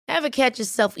Ever catch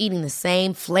yourself eating the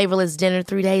same flavorless dinner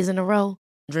 3 days in a row?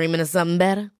 Dreaming of something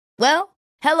better? Well,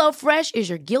 HelloFresh is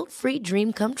your guilt-free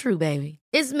dream come true, baby.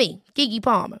 It's me, Keke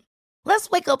Palmer. Let's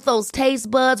wake up those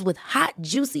taste buds with hot,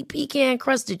 juicy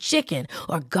pecan-crusted chicken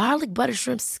or garlic butter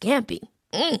shrimp scampi.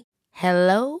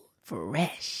 Hello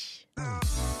Fresh.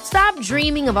 Stop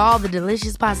dreaming of all the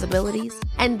delicious possibilities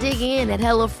and dig in at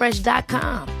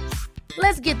HelloFresh.com.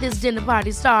 Let's get this dinner party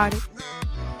started.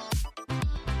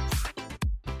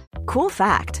 Cool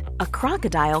fact, a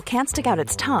crocodile can't stick out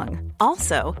its tongue.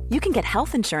 Also, you can get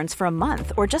health insurance for a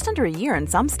month or just under a year in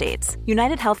some states.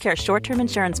 United Healthcare short-term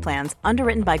insurance plans,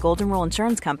 underwritten by Golden Rule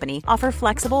Insurance Company, offer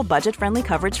flexible, budget-friendly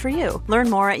coverage for you. Learn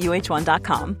more at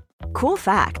UH1.com. Cool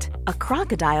fact, a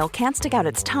crocodile can't stick out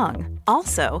its tongue.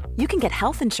 Also, you can get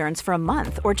health insurance for a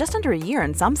month or just under a year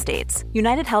in some states.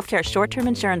 United Healthcare short-term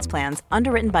insurance plans,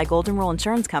 underwritten by Golden Rule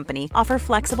Insurance Company, offer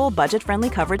flexible, budget-friendly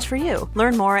coverage for you.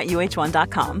 Learn more at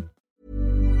UH1.com.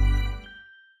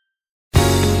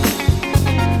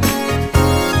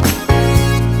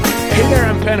 Hey there,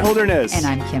 I'm Penn Holderness. And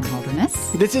I'm Kim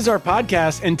Holderness. This is our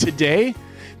podcast, and today,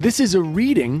 this is a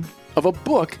reading of a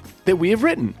book that we have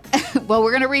written. Well,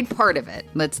 we're going to read part of it.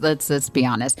 Let's be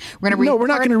honest. We're going to read. No, we're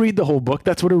not going to read the whole book.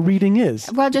 That's what a reading is.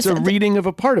 Well, just it's a reading of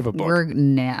a part of a book. We're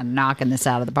knocking this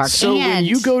out of the park. So when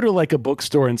you go to like a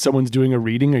bookstore and someone's doing a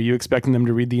reading, are you expecting them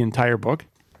to read the entire book?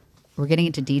 We're getting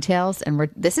into details, and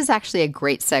this is actually a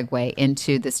great segue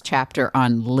into this chapter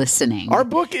on listening. Our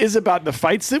book is about the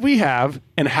fights that we have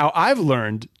and how I've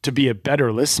learned to be a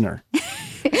better listener.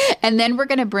 And then we're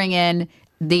going to bring in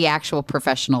the actual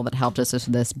professional that helped us with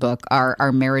this book,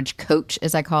 our marriage coach,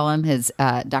 as I call him, is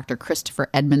Dr. Christopher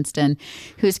Edmonston,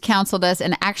 who's counseled us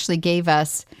and actually gave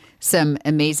us some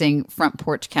amazing front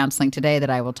porch counseling today that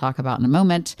I will talk about in a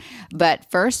moment. But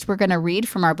first, we're going to read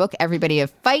from our book, Everybody Have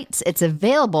Fights. It's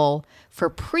available for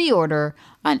pre-order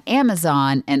on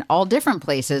Amazon and all different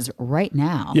places right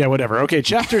now. Yeah, whatever. Okay,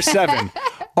 chapter 7.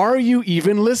 Are you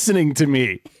even listening to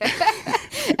me?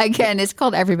 Again, it's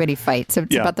called Everybody Fights. So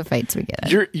it's about the fights we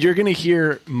get. You're going to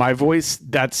hear my voice.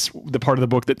 That's the part of the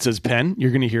book that says Penn.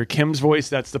 You're going to hear Kim's voice.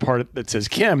 That's the part that says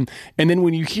Kim. And then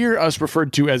when you hear us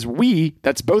referred to as we,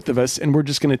 that's both of us. And we're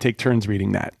just going to take turns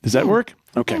reading that. Does that work?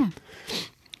 Okay. Yeah.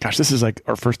 Gosh, this is like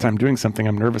our first time doing something.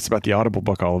 I'm nervous about the Audible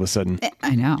book all of a sudden.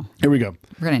 I know. Here we go.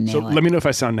 We're going to nail it. Let me know if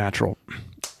I sound natural.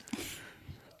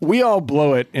 We all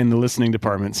blow it in the listening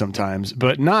department sometimes,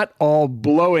 but not all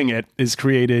blowing it is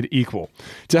created equal.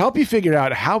 To help you figure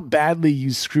out how badly you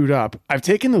screwed up, I've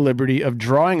taken the liberty of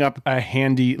drawing up a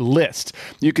handy list.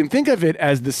 You can think of it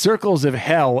as the circles of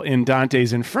hell in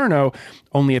Dante's Inferno,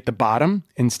 only at the bottom,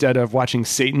 instead of watching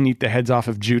Satan eat the heads off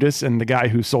of Judas and the guy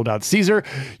who sold out Caesar,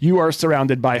 you are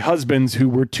surrounded by husbands who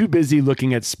were too busy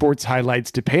looking at sports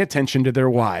highlights to pay attention to their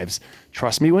wives.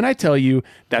 Trust me when I tell you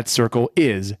that circle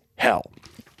is hell.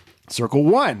 Circle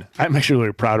 1. I'm actually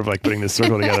really proud of putting this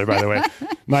circle together, by the way.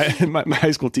 My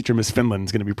high school teacher, Miss Finland,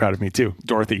 is going to be proud of me too.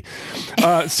 Dorothy.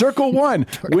 Circle 1.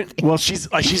 She's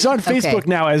on Facebook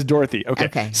now as Dorothy.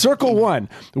 Okay. Circle 1.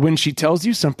 When she tells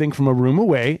you something from a room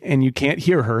away and you can't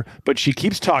hear her, but she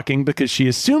keeps talking because she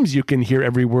assumes you can hear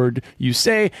every word you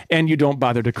say and you don't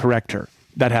bother to correct her.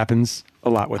 That happens a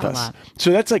lot with us.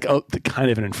 So that's kind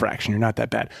of an infraction. You're not that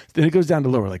bad. Then it goes down to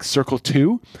lower, circle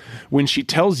 2. When she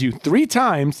tells you 3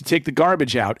 times to take the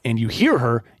garbage out and you hear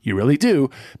her, you really do,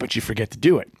 but you forget to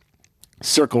do it.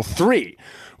 Circle 3.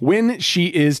 When she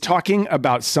is talking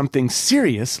about something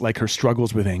serious, like her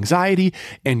struggles with anxiety,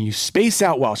 and you space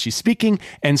out while she's speaking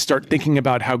and start thinking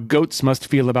about how goats must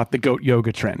feel about the goat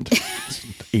yoga trend.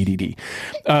 ADD.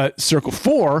 Circle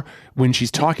 4, when she's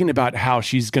talking about how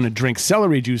she's going to drink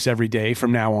celery juice every day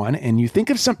from now on, and you think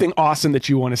of something awesome that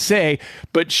you want to say,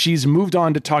 but she's moved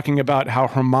on to talking about how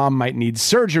her mom might need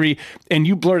surgery, and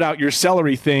you blurt out your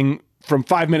celery thing from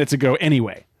 5 minutes ago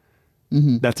anyway.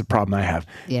 Mm-hmm. That's a problem I have.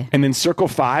 Yeah. And then circle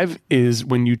 5 is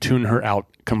when you tune her out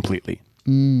completely.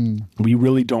 We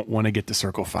really don't want to get to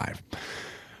circle 5.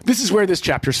 This is where this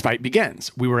chapter's fight begins.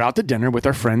 We were out to dinner with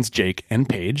our friends Jake and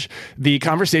Paige. The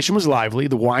conversation was lively,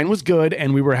 the wine was good,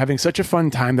 and we were having such a fun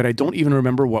time that I don't even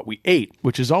remember what we ate,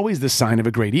 which is always the sign of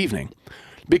a great evening.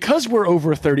 Because we're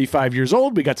over 35 years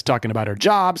old, we got to talking about our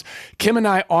jobs. Kim and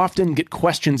I often get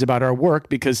questions about our work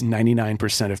because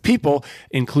 99% of people,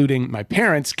 including my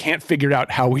parents, can't figure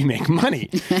out how we make money.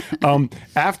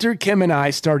 After Kim and I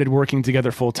started working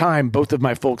together full time, both of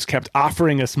my folks kept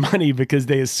offering us money because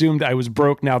they assumed I was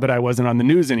broke now that I wasn't on the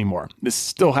news anymore. This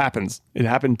still happens. It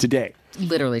happened today.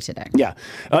 Literally today. Yeah.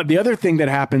 The other thing that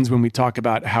happens when we talk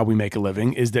about how we make a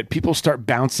living is that people start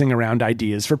bouncing around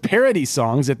ideas for parody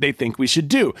songs that they think we should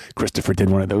do. Christopher did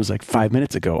one of those 5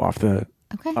 minutes ago off the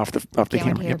Okay. Off the Can't wait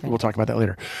camera. to hear Yep, about it. we'll talk about that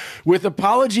later. With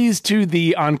apologies to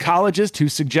the oncologist who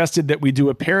suggested that we do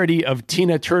a parody of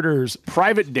Tina Turner's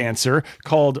private dancer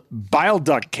called Bile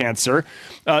Duct Cancer,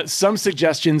 some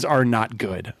suggestions are not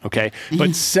good, okay?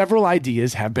 But several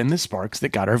ideas have been the sparks that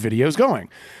got our videos going.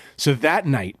 So that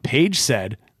night, Paige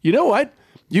said, you know what?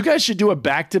 You guys should do a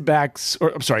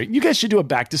you guys should do a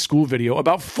back to school video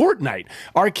about Fortnite.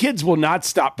 Our kids will not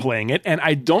stop playing it, and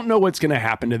I don't know what's going to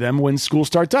happen to them when school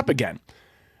starts up again.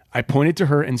 I pointed to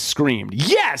her and screamed,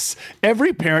 yes!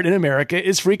 Every parent in America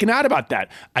is freaking out about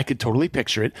that. I could totally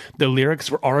picture it. The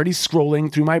lyrics were already scrolling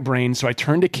through my brain, so I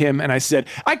turned to Kim and I said,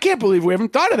 I can't believe we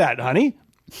haven't thought of that, honey.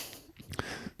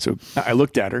 So I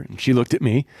looked at her and she looked at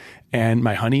me, and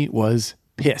my honey was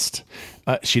pissed.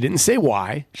 She didn't say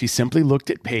why. She simply looked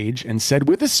at Paige and said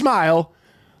with a smile,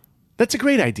 that's a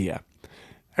great idea.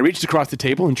 I reached across the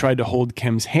table and tried to hold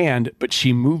Kim's hand, but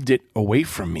she moved it away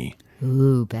from me.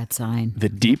 Ooh, bad sign. The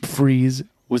deep freeze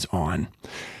was on.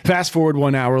 Fast forward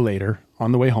 1 hour later,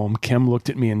 on the way home, Kim looked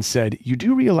at me and said, you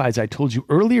do realize I told you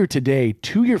earlier today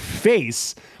to your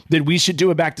face that we should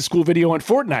do a back to school video on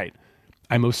Fortnite.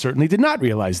 I most certainly did not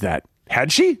realize that.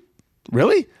 Had she?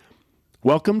 Really?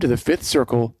 Welcome to the fifth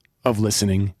circle of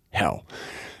listening hell.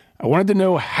 I wanted to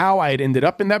know how I had ended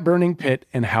up in that burning pit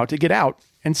and how to get out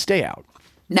and stay out.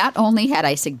 Not only had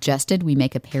I suggested we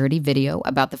make a parody video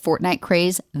about the Fortnite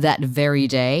craze that very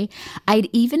day, I'd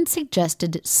even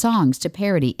suggested songs to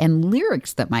parody and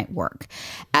lyrics that might work.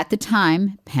 At the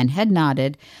time, Penn had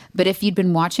nodded, but if you'd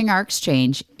been watching our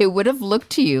exchange, it would have looked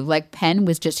to you like Penn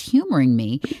was just humoring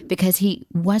me because he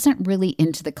wasn't really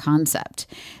into the concept.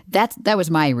 That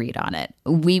was my read on it.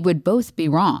 We would both be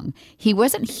wrong. He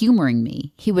wasn't humoring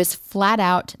me. He was flat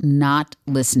out not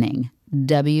listening.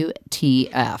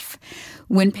 WTF.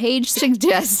 When Paige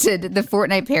suggested the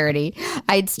Fortnite parody,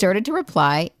 I'd started to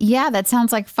reply, yeah, that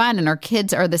sounds like fun and our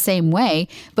kids are the same way,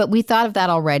 but we thought of that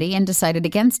already and decided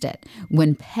against it.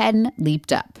 When Penn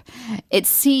leaped up, it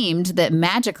seemed that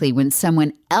magically when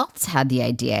someone else had the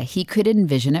idea, he could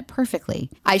envision it perfectly.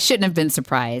 I shouldn't have been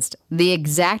surprised. The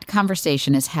exact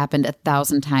conversation has happened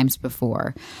 1,000 times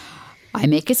before. I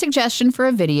make a suggestion for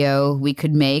a video we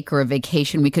could make or a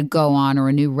vacation we could go on or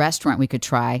a new restaurant we could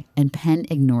try, and Penn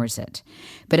ignores it.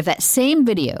 But if that same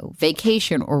video,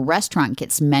 vacation, or restaurant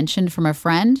gets mentioned from a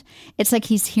friend, it's like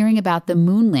he's hearing about the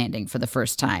moon landing for the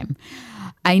first time.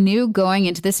 I knew going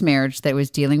into this marriage that I was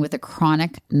dealing with a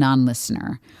chronic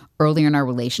non-listener. Earlier in our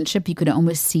relationship, you could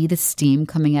almost see the steam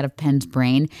coming out of Penn's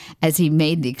brain as he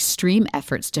made the extreme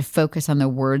efforts to focus on the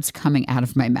words coming out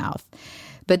of my mouth.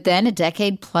 But then a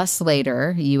decade plus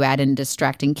later, you add in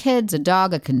distracting kids, a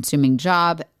dog, a consuming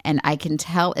job, and I can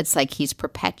tell it's like he's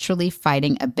perpetually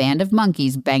fighting a band of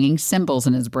monkeys banging cymbals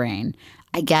in his brain.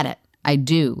 I get it. I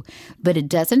do. But it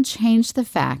doesn't change the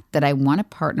fact that I want a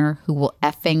partner who will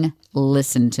effing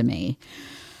listen to me.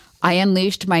 I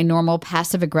unleashed my normal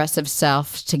passive-aggressive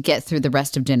self to get through the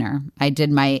rest of dinner. I did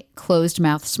my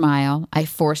closed-mouth smile. I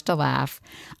forced a laugh.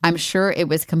 I'm sure it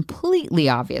was completely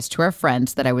obvious to our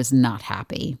friends that I was not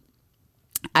happy.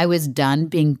 I was done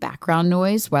being background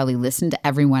noise while he listened to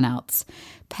everyone else.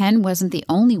 Penn wasn't the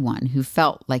only one who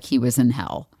felt like he was in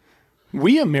hell.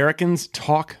 We Americans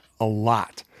talk a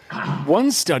lot.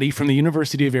 One study from the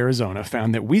University of Arizona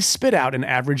found that we spit out an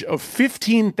average of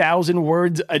 15,000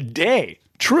 words a day.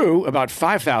 True, about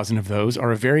 5,000 of those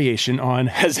are a variation on,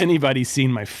 has anybody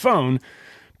seen my phone?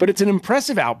 But it's an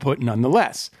impressive output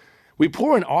nonetheless. We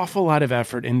pour an awful lot of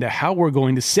effort into how we're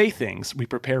going to say things. We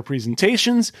prepare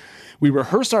presentations, we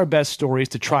rehearse our best stories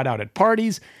to trot out at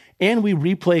parties, and we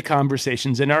replay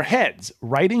conversations in our heads,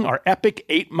 writing our epic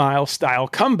 8 Mile style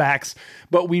comebacks,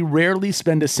 but we rarely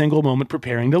spend a single moment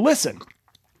preparing to listen.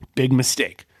 Big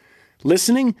mistake.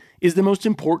 Listening is the most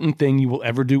important thing you will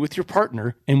ever do with your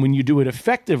partner, and when you do it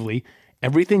effectively,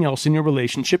 everything else in your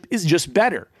relationship is just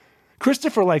better.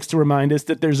 Christopher likes to remind us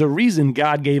that there's a reason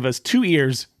God gave us 2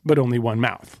 ears, but only 1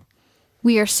 mouth.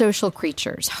 We are social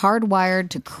creatures, hardwired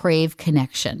to crave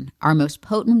connection. Our most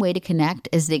potent way to connect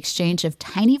is the exchange of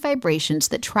tiny vibrations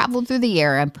that travel through the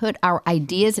air and put our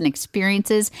ideas and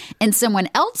experiences in someone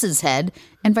else's head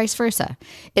and vice versa.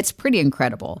 It's pretty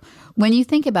incredible. When you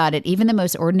think about it, even the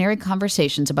most ordinary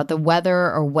conversations about the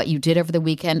weather or what you did over the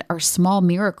weekend are small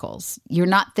miracles. You're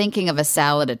not thinking of a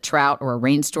salad, a trout, or a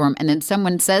rainstorm, and then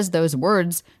someone says those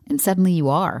words, and suddenly you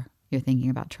are. You're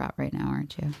thinking about trout right now,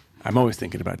 aren't you? I'm always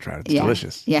thinking about trout. It's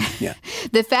delicious. Yeah. Yeah.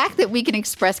 The fact that we can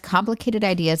express complicated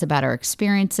ideas about our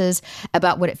experiences,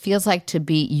 about what it feels like to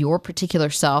be your particular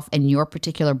self and your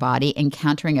particular body,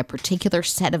 encountering a particular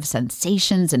set of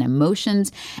sensations and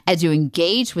emotions as you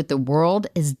engage with the world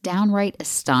is downright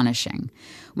astonishing.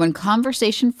 When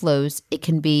conversation flows, it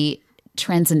can be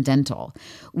transcendental.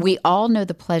 We all know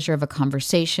the pleasure of a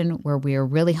conversation where we are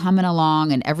really humming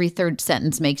along and every third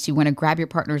sentence makes you want to grab your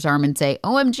partner's arm and say,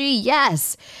 OMG,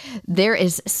 yes. There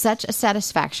is such a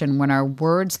satisfaction when our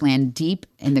words land deep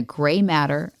in the gray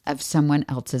matter of someone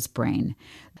else's brain.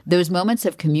 Those moments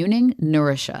of communing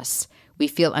nourish us. We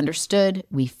feel understood,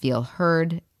 we feel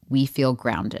heard, we feel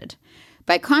grounded.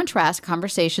 By contrast,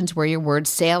 conversations where your words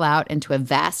sail out into a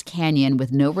vast canyon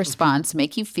with no response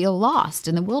make you feel lost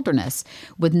in the wilderness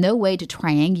with no way to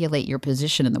triangulate your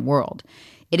position in the world.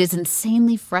 It is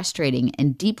insanely frustrating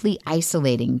and deeply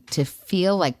isolating to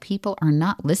feel like people are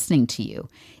not listening to you.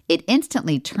 It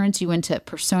instantly turns you into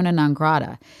persona non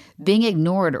grata. Being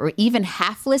ignored or even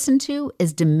half listened to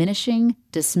is diminishing,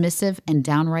 dismissive, and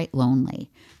downright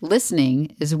lonely.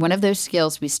 Listening is one of those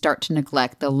skills we start to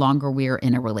neglect the longer we are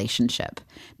in a relationship.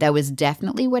 That was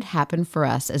definitely what happened for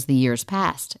us as the years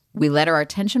passed. We let our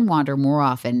attention wander more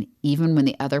often, even when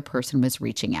the other person was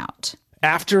reaching out.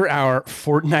 After our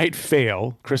fortnight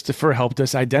fail, Christopher helped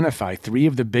us identify 3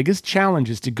 of the biggest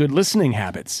challenges to good listening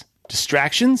habits: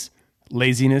 distractions,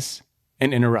 laziness,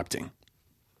 and interrupting.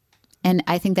 And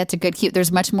I think that's a good cue.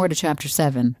 There's much more to chapter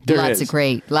 7. There lots is. of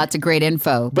great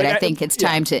info. But I think it's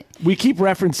time to. We keep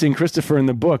referencing Christopher in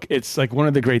the book. It's like one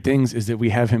of the great things is that we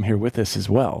have him here with us as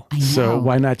well. I know. So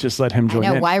why not just let him join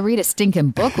in? Why read a stinking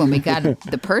book when we got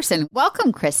the person?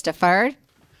 Welcome, Christopher.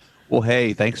 Well,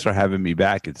 hey, thanks for having me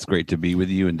back. It's great to be with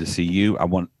you and to see you. I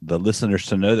want the listeners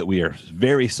to know that we are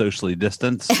very socially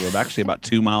distanced. We're actually about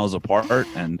 2 miles apart.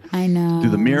 And I know.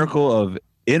 through the miracle of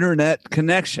internet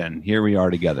connection, here we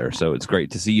are together. So it's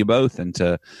great to see you both and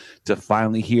to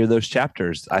finally hear those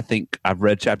chapters. I think I've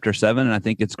read chapter 7 and I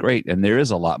think it's great. And there is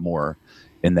a lot more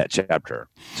in that chapter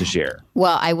to share.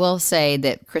 Well, I will say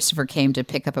that Christopher came to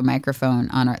pick up a microphone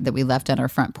that we left on our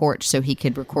front porch so he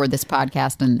could record this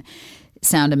podcast and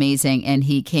sound amazing. And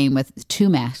he came with 2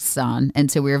 masks on.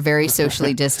 And so we were very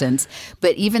socially distanced.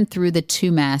 But even through the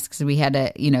 2 masks, we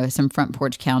had some front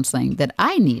porch counseling that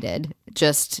I needed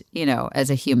just, as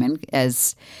a human,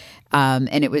 and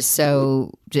it was so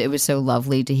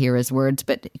lovely to hear his words.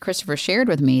 But Christopher shared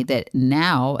with me that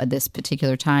now at this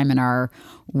particular time in our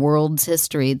world's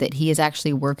history that he is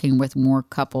actually working with more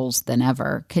couples than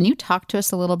ever. Can you talk to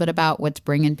us a little bit about what's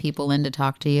bringing people in to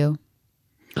talk to you?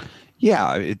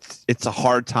 Yeah, it's a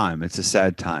hard time. It's a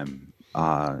sad time.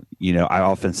 I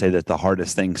often say that the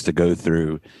hardest things to go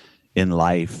through in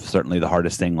life, certainly the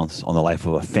hardest thing on the life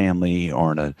of a family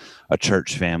or in a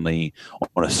church family,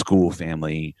 on a school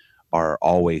family, are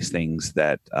always things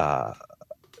that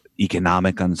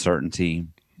economic uncertainty.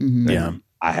 Mm-hmm. Yeah.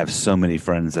 I have so many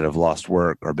friends that have lost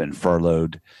work or been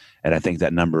furloughed, and I think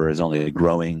that number is only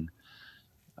growing.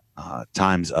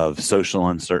 Times of social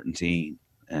uncertainty,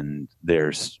 and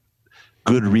there's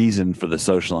good reason for the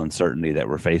social uncertainty that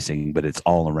we're facing, but it's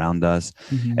all around us.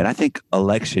 Mm-hmm. And I think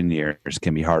election years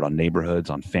can be hard on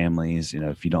neighborhoods, on families,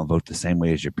 if you don't vote the same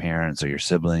way as your parents or your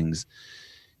siblings.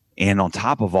 And on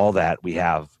top of all that, we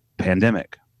have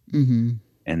pandemic. Mm-hmm.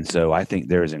 And so I think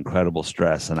there is incredible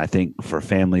stress. And I think for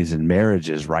families and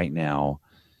marriages right now,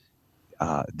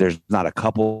 there's not a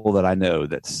couple that I know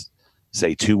that's,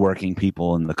 say, 2 working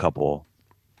people in the couple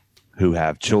who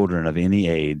have children of any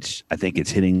age. I think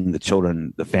it's hitting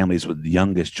the families with the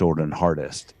youngest children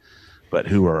hardest, but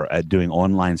who are doing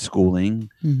online schooling,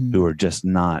 Mm-hmm. who are just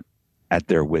not at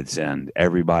their wits' end.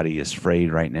 Everybody is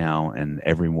frayed right now, and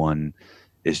everyone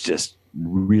is just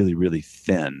really, really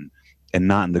thin, and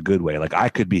not in the good way. Like I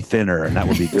could be thinner, and that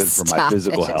would be good for my Stop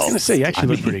physical it. I was health. going to say, you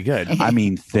actually look pretty good. I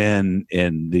mean, thin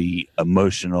in the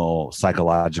emotional,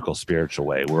 psychological, spiritual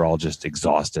way. We're all just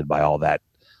exhausted by all that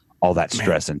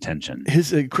stress and tension.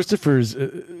 His Christopher's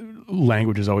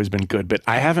language has always been good, but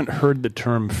I haven't heard the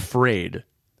term frayed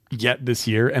yet this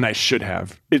year, and I should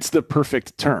have. It's the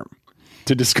perfect term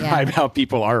to describe how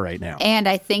people are right now. And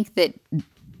I think that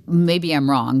maybe I'm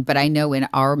wrong, but I know in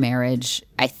our marriage,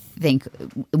 I think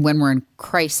when we're in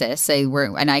crisis,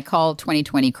 and I call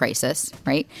 2020 crisis,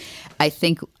 right? I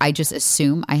think I just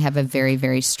assume I have a very,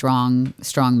 very strong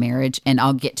marriage, and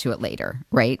I'll get to it later,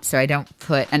 right? So I don't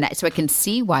so I can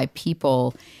see why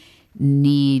people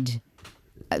need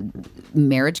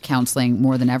marriage counseling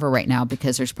more than ever right now,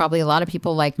 because there's probably a lot of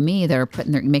people like me that are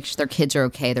make sure their kids are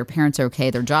okay, their parents are okay,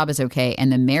 their job is okay,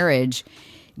 and the marriage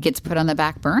gets put on the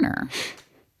back burner.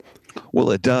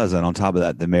 Well, it does. And on top of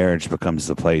that, the marriage becomes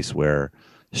the place where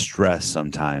stress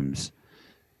sometimes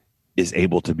is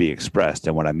able to be expressed.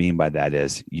 And what I mean by that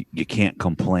is you can't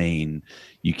complain.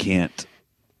 You can't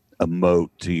emote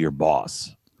to your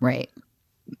boss. Right.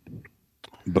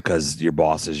 Because your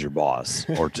boss is your boss,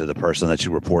 or to the person that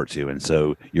you report to. And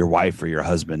so your wife or your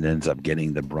husband ends up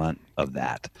getting the brunt of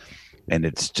that. And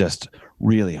it's just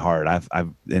really hard.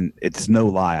 And it's no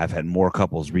lie, I've had more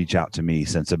couples reach out to me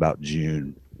since about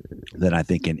June than I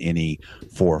think in any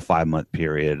 4 or 5 month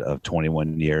period of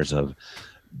 21 years of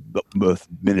both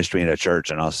ministry in a church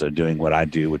and also doing what I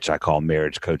do, which I call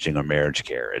marriage coaching or marriage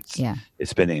care.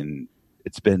 It's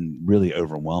been really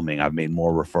overwhelming. I've made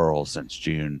more referrals since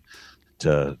June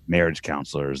to marriage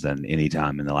counselors than any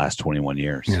time in the last 21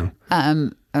 years. Yeah.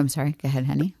 I'm sorry. Go ahead,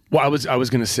 honey. Well, I was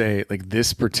going to say, like,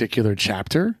 this particular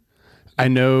chapter, I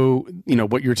know,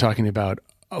 what you're talking about.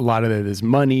 A lot of it is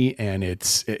money, and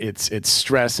it's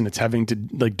stress, and it's having to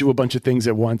like do a bunch of things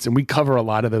at once. And we cover a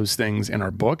lot of those things in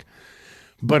our book,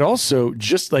 but also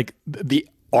just like the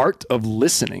art of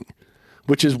listening,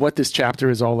 which is what this chapter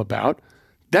is all about.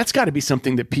 That's got to be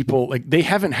something that people, like, they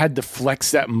haven't had to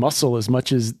flex that muscle as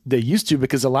much as they used to,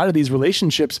 because a lot of these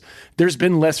relationships, there's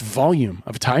been less volume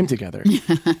of time together.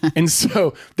 And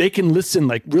so they can listen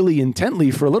like really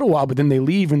intently for a little while, but then they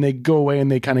leave and they go away and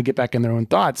they kind of get back in their own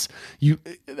thoughts.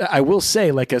 I will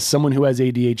say, like, as someone who has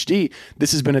ADHD,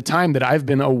 this has been a time that I've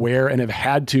been aware and have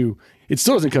had to, it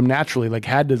still doesn't come naturally, like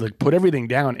had to like put everything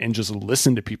down and just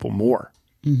listen to people more.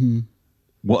 Mm-hmm.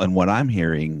 Well, and what I'm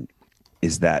hearing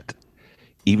is that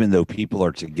even though people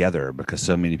are together, because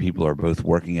so many people are both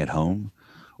working at home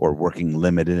or working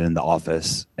limited in the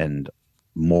office and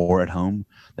more at home,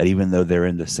 that even though they're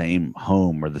in the same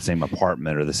home or the same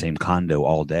apartment or the same condo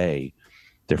all day,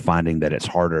 they're finding that it's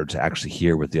harder to actually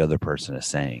hear what the other person is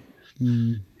saying.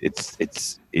 Mm.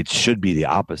 It should be the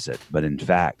opposite, but in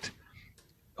fact,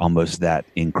 almost that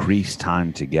increased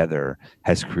time together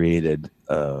has created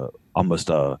almost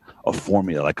a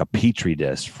formula, like a petri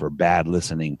dish for bad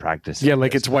listening practices. Yeah,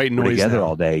 like it's white noise. We're together now.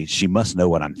 all day. She must know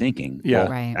what I'm thinking. Yeah,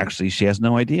 well, right. Actually, she has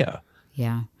no idea.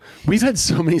 Yeah. We've had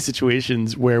so many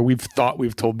situations where we've thought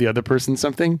we've told the other person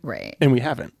something, Right. and we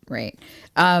haven't. Right.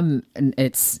 And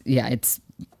it's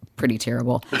pretty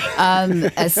terrible.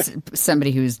 As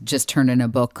somebody who's just turned in a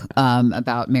book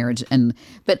about marriage,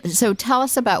 but so tell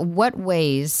us about what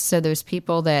ways, so those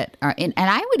people that are in, and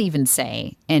I would even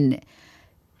say in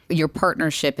your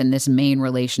partnership in this main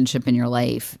relationship in your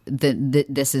life, that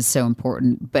this is so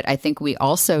important. But I think we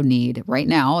also need, right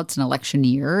now, it's an election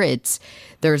year.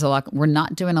 There's a lot, we're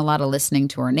not doing a lot of listening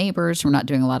to our neighbors. We're not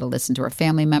doing a lot of listening to our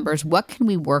family members. What can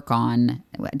we work on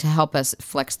to help us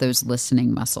flex those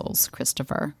listening muscles,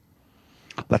 Christopher?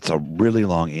 That's a really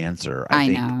long answer. I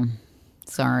know.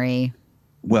 Sorry.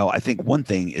 Well, I think one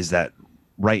thing is that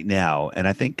right now, and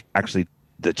I think actually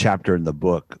the chapter in the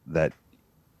book that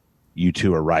you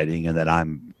two are writing and that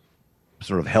I'm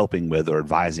sort of helping with or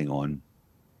advising on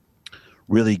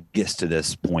really gets to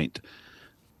this point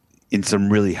in some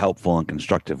really helpful and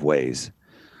constructive ways.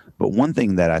 But one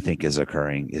thing that I think is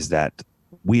occurring is that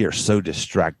we are so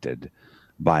distracted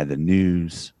by the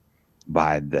news,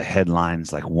 by the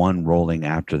headlines, like one rolling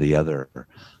after the other,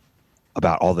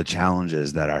 about all the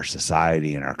challenges that our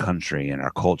society and our country and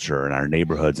our culture and our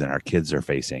neighborhoods and our kids are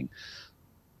facing,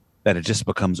 that it just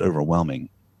becomes overwhelming.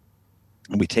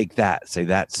 And we take that, say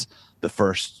that's the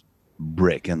first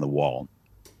brick in the wall.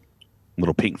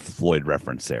 Little Pink Floyd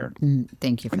reference there.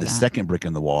 Thank you for and that. The second brick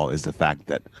in the wall is the fact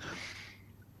that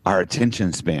our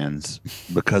attention spans,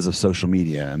 because of social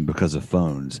media and because of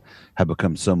phones, have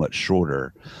become so much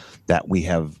shorter that we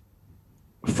have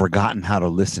forgotten how to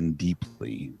listen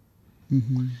deeply.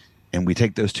 Mm-hmm. And we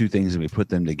take those two things and we put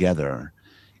them together,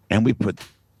 and we put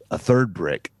a third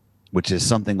brick, which is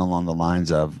something along the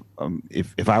lines of,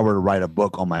 if I were to write a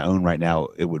book on my own right now,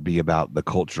 it would be about the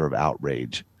culture of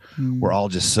outrage. We're all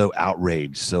just so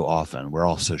outraged so often. We're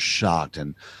all so shocked.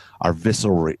 And our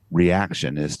visceral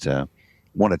reaction is to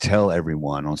want to tell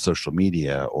everyone on social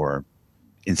media or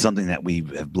in something that we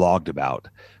have blogged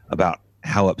about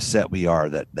how upset we are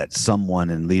that someone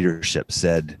in leadership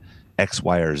said X,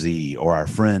 Y, or Z, or our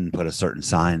friend put a certain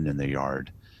sign in their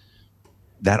yard.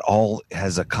 That all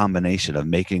has a combination of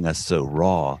making us so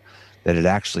raw that it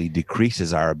actually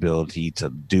decreases our ability to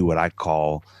do what I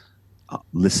call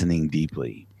listening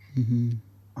deeply. Mm-hmm.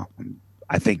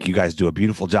 I think you guys do a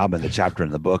beautiful job in the chapter in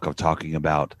the book of talking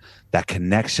about that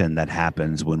connection that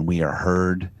happens when we are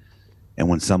heard and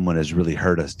when someone has really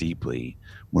hurt us deeply,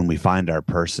 when we find our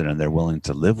person and they're willing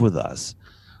to live with us.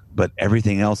 But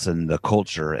everything else in the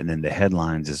culture and in the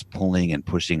headlines is pulling and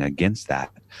pushing against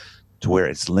that. to where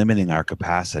it's limiting our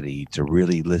capacity to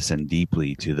really listen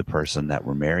deeply to the person that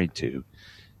we're married to.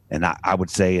 And I would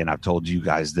say, and I've told you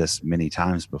guys this many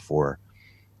times before,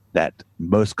 that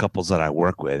most couples that I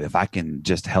work with, if I can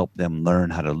just help them learn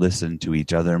how to listen to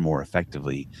each other more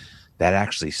effectively, that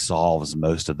actually solves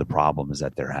most of the problems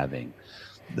that they're having.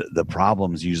 The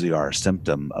problems usually are a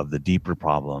symptom of the deeper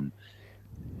problem,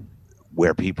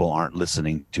 where people aren't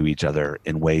listening to each other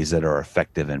in ways that are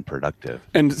effective and productive.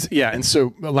 And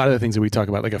so a lot of the things that we talk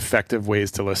about, like effective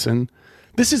ways to listen,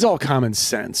 this is all common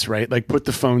sense, right? Like put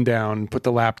the phone down, put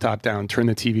the laptop down, turn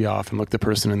the TV off, and look the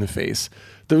person in the face.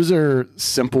 Those are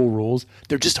simple rules.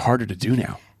 They're just harder to do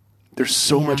now. They're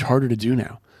so much harder to do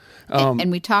now.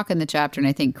 And we talk in the chapter, and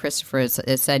I think Christopher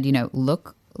has said,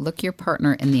 look your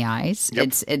partner in the eyes.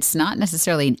 Yep. It's not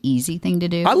necessarily an easy thing to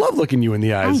do. I love looking you in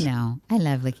the eyes. I know. I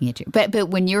love looking at you. But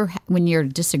when you're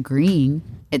disagreeing,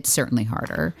 it's certainly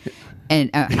harder. And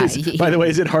by the way,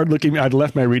 is it hard looking? I'd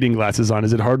left my reading glasses on.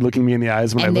 Is it hard looking me in the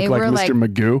eyes when I look like Mr.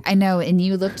 Magoo? I know, and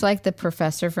you looked like the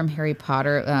professor from Harry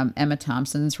Potter, Emma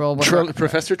Thompson's role.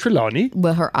 Professor Trelawney.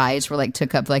 Well, her eyes were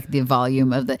took up the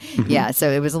volume of the So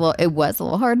it was a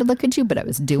little hard to look at you, but I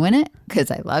was doing it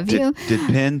because I love you. Did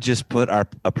Penn just put a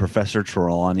Professor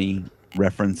Trelawney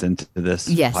reference into this?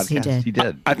 Yes, podcast? He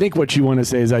did. I think what you want to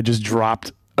say is I just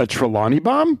dropped a Trelawney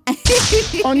bomb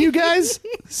on you guys.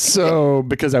 So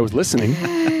because I was listening.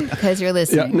 Because you're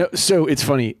listening. Yeah, no, so it's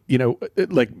funny,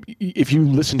 if you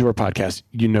listen to our podcast,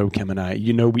 Kim and I,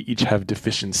 we each have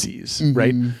deficiencies,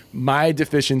 right? My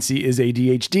deficiency is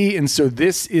ADHD. And so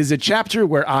this is a chapter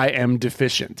where I am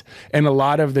deficient. And a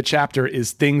lot of the chapter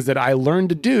is things that I learned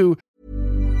to do.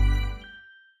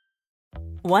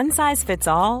 One size fits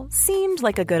all seemed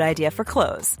like a good idea for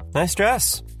clothes. Nice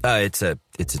dress. It's a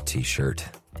t-shirt.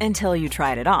 Until you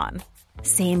tried it on.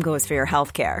 Same goes for your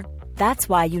healthcare. That's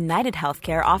why United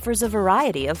Healthcare offers a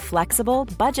variety of flexible,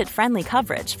 budget-friendly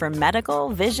coverage for medical,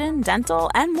 vision, dental,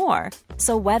 and more.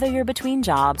 So whether you're between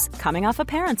jobs, coming off a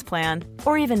parent's plan,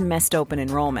 or even missed open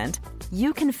enrollment,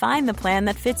 you can find the plan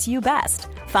that fits you best.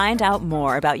 Find out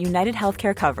more about United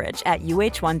Healthcare coverage at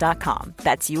uh1.com.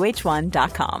 That's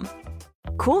uh1.com.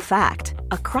 Cool fact,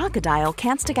 a crocodile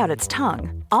can't stick out its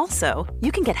tongue. Also,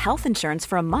 you can get health insurance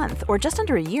for a month or just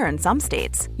under a year in some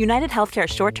states. United Healthcare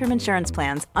short-term insurance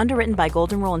plans, underwritten by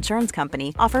Golden Rule Insurance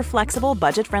Company, offer flexible,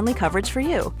 budget-friendly coverage for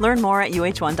you. Learn more at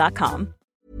uh1.com.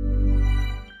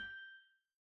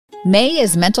 May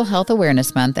is Mental Health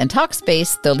Awareness Month, and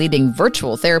Talkspace, the leading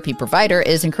virtual therapy provider,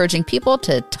 is encouraging people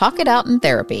to talk it out in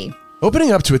therapy.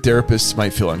 Opening up to a therapist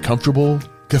might feel uncomfortable,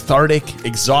 cathartic,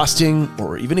 exhausting,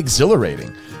 or even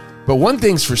exhilarating. But one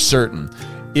thing's for certain,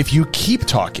 if you keep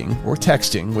talking or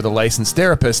texting with a licensed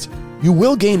therapist, you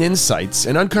will gain insights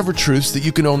and uncover truths that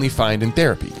you can only find in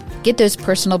therapy. Get those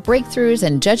personal breakthroughs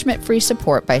and judgment-free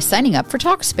support by signing up for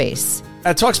Talkspace.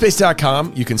 At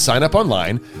Talkspace.com, you can sign up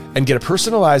online and get a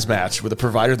personalized match with a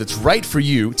provider that's right for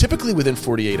you, typically within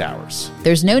 48 hours.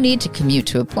 There's no need to commute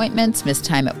to appointments, miss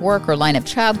time at work, or line up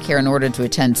childcare in order to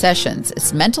attend sessions.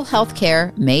 It's mental health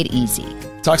care made easy.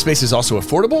 Talkspace is also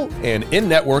affordable and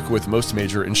in-network with most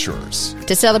major insurers.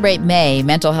 To celebrate May,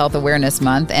 Mental Health Awareness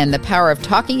Month, and the power of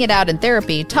talking it out in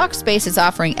therapy, Talkspace is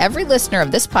offering every listener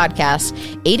of this podcast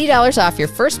 $80 off your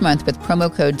first month with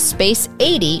promo code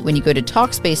SPACE80 when you go to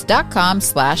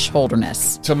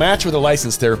Talkspace.com/Holderness. To match with a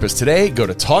licensed therapist today, go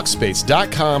to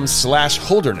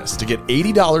Talkspace.com/Holderness to get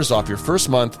 $80 off your first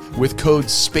month with code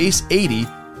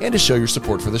SPACE80 and to show your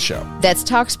support for the show. That's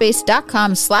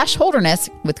Talkspace.com/Holderness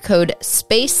with code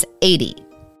SPACE80.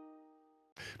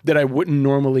 That I wouldn't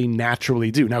normally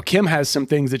naturally do. Now, Kim has some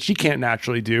things that she can't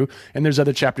naturally do, and there's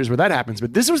other chapters where that happens.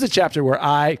 But this was a chapter where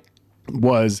I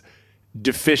was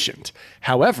deficient.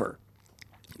 However,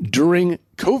 during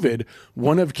COVID,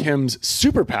 one of Kim's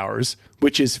superpowers,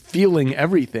 which is feeling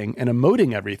everything and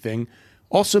emoting everything,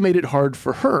 also made it hard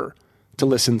for her to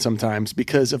listen sometimes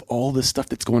because of all the stuff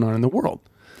that's going on in the world.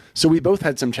 So we both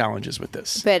had some challenges with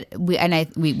this. But we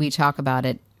talk about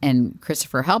it, and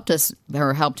Christopher helped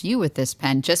you with this,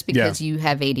 Penn. Just because you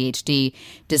have ADHD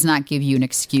does not give you an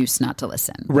excuse not to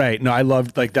listen. Right. No, I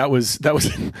loved that was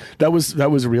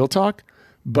real talk.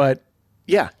 But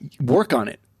yeah, work on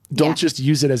it. Don't just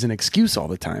use it as an excuse all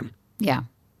the time. Yeah.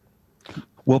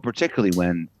 Well, particularly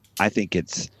when I think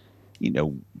it's,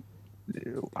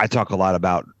 I talk a lot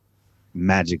about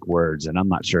magic words, and I'm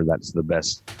not sure that's the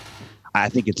best. I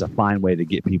think it's a fine way to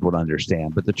get people to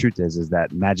understand. But the truth is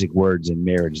that magic words in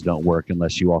marriage don't work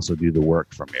unless you also do the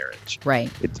work for marriage.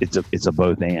 Right. It's a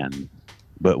both and.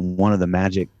 But one of the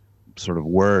magic sort of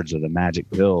words or the magic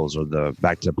pills or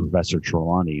back to Professor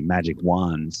Trelawney, magic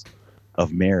wands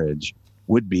of marriage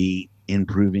would be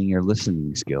improving your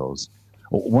listening skills.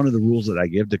 One of the rules that I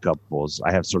give to couples,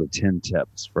 I have sort of 10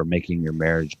 tips for making your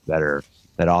marriage better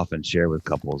that I often share with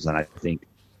couples. And I think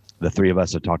the three of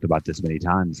us have talked about this many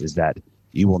times, is that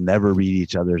you will never read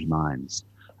each other's minds.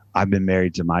 I've been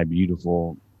married to my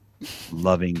beautiful,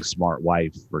 loving, smart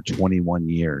wife for 21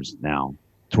 years now.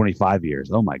 25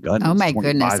 years. Oh my goodness. Oh my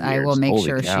goodness. Years. I will make Holy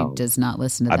sure cow. she does not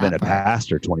listen to I've that been a part.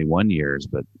 pastor 21 years,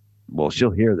 but well,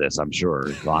 she'll hear this, I'm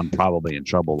sure. So I'm probably in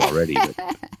trouble already.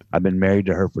 But I've been married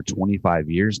to her for 25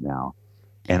 years now,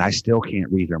 and I still can't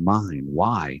read her mind.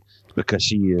 Why? Because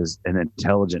she is an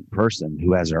intelligent person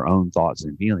who has her own thoughts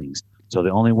and feelings. So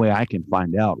the only way I can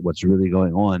find out what's really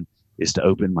going on is to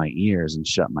open my ears and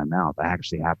shut my mouth. I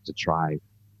actually have to try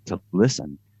to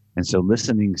listen. And so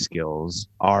listening skills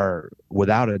are,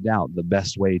 without a doubt, the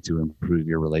best way to improve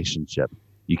your relationship.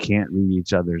 You can't read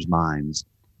each other's minds.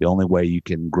 The only way you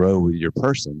can grow with your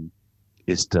person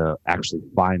is to actually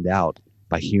find out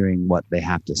by hearing what they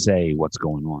have to say, what's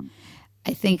going on.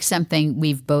 I think something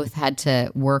we've both had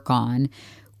to work on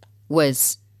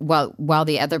was while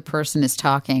the other person is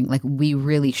talking, like we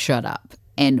really shut up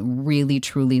and really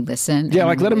truly listen. Yeah, and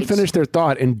like let them wait. finish their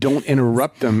thought and don't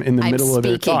interrupt them in the I'm middle of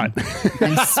their speaking. thought.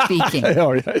 I'm speaking.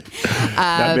 Oh, yeah.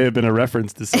 That may have been a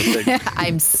reference to something.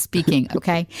 I'm speaking,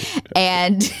 okay?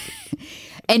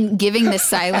 And giving the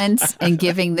silence and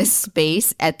giving this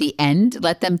space at the end,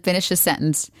 let them finish a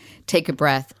sentence, take a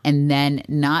breath, and then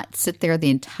not sit there the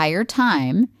entire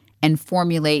time and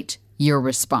formulate your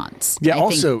response. Yeah, I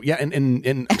think-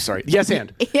 and I'm sorry. Yes,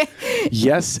 and.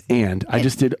 Yes, and. I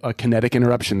just did a kinetic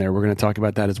interruption there. We're going to talk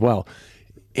about that as well.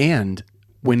 And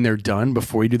when they're done,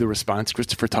 before you do the response,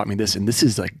 Christopher taught me this, and this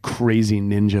is like crazy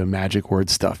ninja magic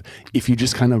word stuff. If you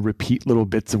just kind of repeat little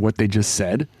bits of what they just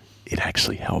said, it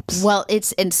actually helps. Well,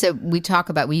 so we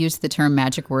use the term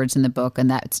magic words in the book, and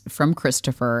that's from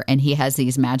Christopher, and he has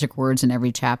these magic words in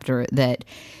every chapter that,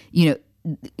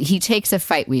 he takes a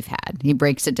fight we've had, he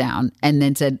breaks it down, and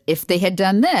then said, if they had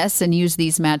done this and used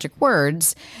these magic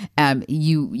words,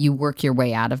 you work your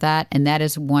way out of that. And that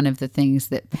is one of the things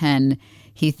that Penn,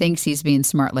 he thinks he's being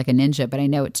smart like a ninja, but I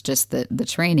know it's just the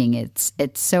training. It's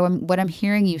so what I'm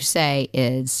hearing you say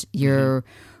is you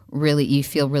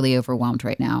feel really overwhelmed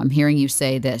right now. I'm hearing you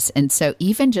say this. And so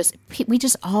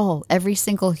every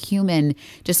single human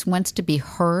just wants to be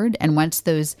heard and wants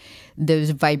those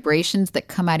vibrations that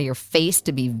come out of your face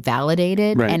to be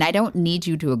validated. Right. And I don't need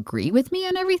you to agree with me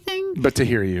on everything, But to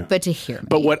hear you. but to hear me.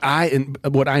 But what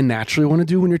I naturally want to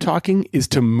do when you're talking is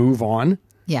to move on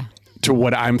Yeah. to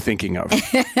what I'm thinking of.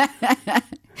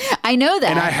 I know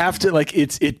that. And I have to, like,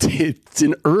 it's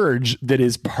an urge that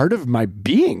is part of my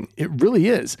being. It really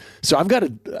is. So I've got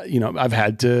to, I've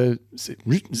had to zip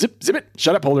it,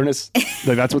 shut up, Holderness.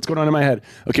 Like, that's what's going on in my head.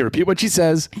 Okay, repeat what she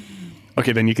says.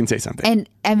 Okay, then you can say something. And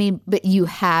I mean, but you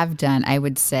have done, I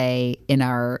would say,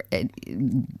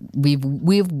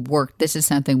 we've worked, this is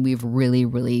something we've really,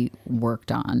 really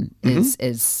worked on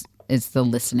is the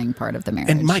listening part of the marriage.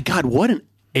 And my God, what an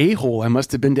a-hole I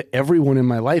must have been to everyone in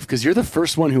my life, because you're the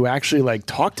first one who actually like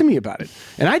talked to me about it.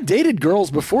 And I dated girls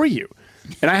before you,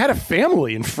 and I had a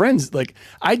family and friends. Like,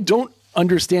 I don't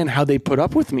understand how they put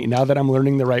up with me now that I'm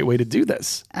learning the right way to do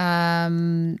this.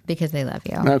 Because they love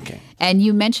you. Okay. And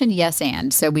you mentioned yes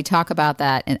and. So we talk about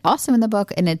that and also in the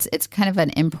book, and it's kind of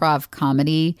an improv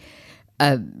comedy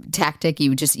tactic.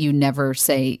 You never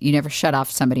shut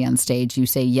off somebody on stage. You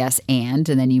say yes and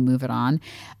then you move it on.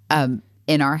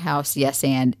 In our house, yes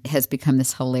and has become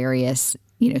this hilarious,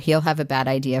 he'll have a bad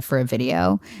idea for a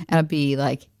video and I'll be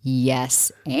like,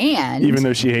 yes and. Even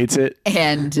though she hates it.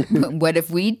 And what if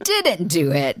we didn't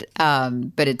do it?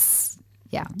 But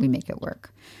we make it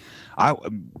work. I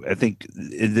think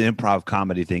the improv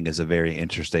comedy thing is a very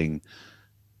interesting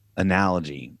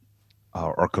analogy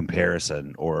or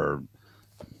comparison, or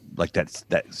like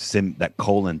that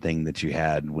colon thing that you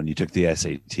had when you took the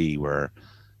SAT, where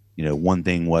one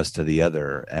thing was to the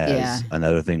other as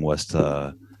another thing was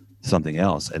to something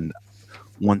else. And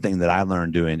one thing that I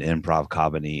learned doing improv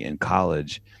comedy in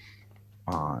college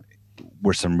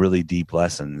were some really deep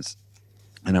lessons.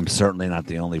 And I'm certainly not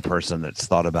the only person that's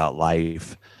thought about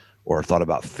life or thought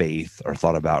about faith or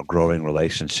thought about growing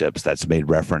relationships that's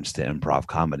made reference to improv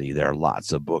comedy. There are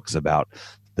lots of books about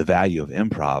the value of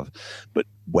improv. But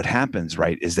what happens,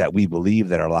 right, is that we believe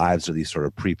that our lives are these sort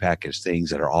of prepackaged things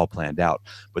that are all planned out.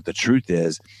 But the truth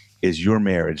is your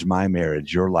marriage, my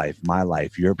marriage, your life, my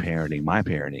life, your parenting, my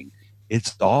parenting,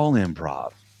 it's all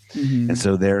improv. Mm-hmm. And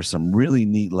so there are some really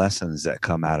neat lessons that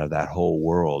come out of that whole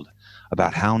world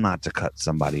about how not to cut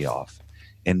somebody off.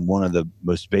 And one of the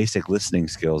most basic listening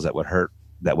skills that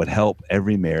would help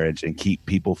every marriage and keep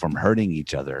people from hurting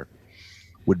each other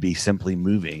would be simply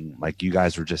moving, like you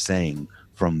guys were just saying,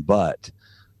 from but,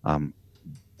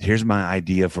 here's my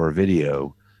idea for a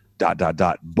video, ...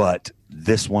 but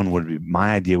this one would be,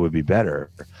 my idea would be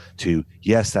better, to,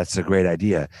 yes, that's a great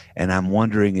idea, and I'm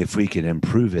wondering if we can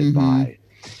improve it by.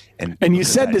 And you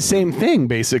said the same thing,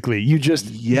 basically. You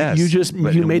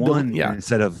made one, the, yeah.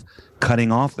 Instead of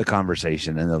cutting off the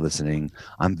conversation and the listening,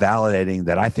 I'm validating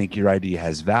that I think your idea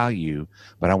has value,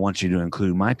 but I want you to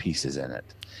include my pieces in it.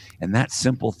 And that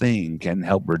simple thing can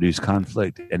help reduce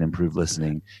conflict and improve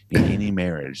listening in any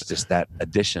marriage. Just that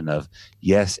addition of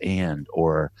yes and,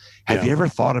 or have you ever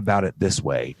thought about it this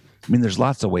way? I mean, there's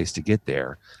lots of ways to get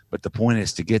there, but the point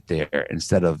is to get there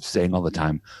instead of saying all the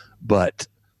time, but,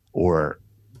 or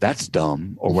that's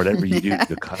dumb, or whatever you do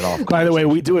to cut off. By the way,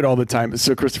 we do it all the time.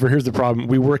 So, Christopher, here's the problem.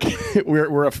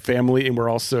 We're a family, and we're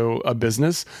also a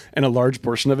business, and a large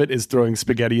portion of it is throwing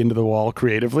spaghetti into the wall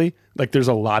creatively. Like, there's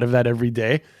a lot of that every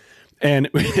day.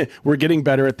 And we're getting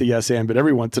better at the yes and, but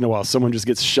every once in a while someone just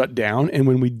gets shut down. And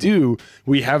when we do,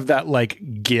 we have that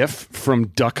like GIF from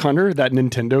Duck Hunter, that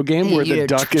Nintendo game where the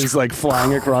duck is like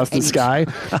flying across the sky,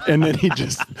 and then he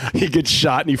gets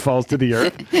shot and he falls to the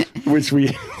earth, which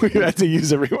we had to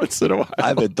use every once in a while. I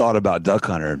haven't thought about Duck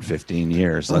Hunter in 15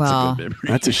 years. That's a good memory.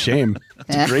 That's a shame.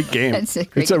 It's a great game.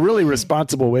 It's a really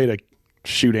responsible way to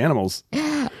shoot animals.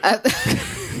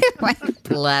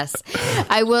 Bless.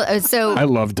 I will. I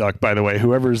love duck, by the way.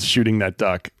 Whoever's shooting that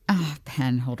duck. Oh,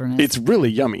 Penn Holderness. It's really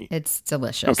yummy. It's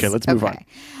delicious. Okay, let's move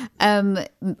on.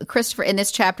 Christopher, in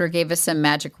this chapter, gave us some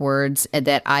magic words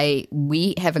that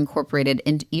we have incorporated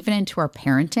even into our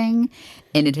parenting,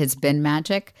 and it has been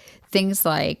magic. Things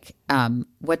like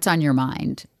what's on your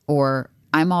mind, or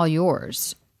I'm all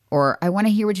yours, or I want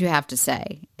to hear what you have to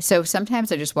say. So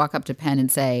sometimes I just walk up to Penn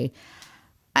and say,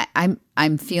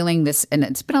 I'm feeling this, and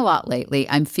it's been a lot lately.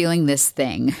 I'm feeling this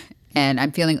thing, and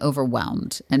I'm feeling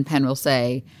overwhelmed. And Penn will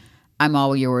say, I'm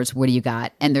all yours. What do you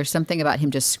got? And there's something about him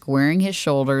just squaring his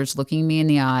shoulders, looking me in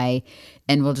the eye,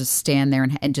 and will just stand there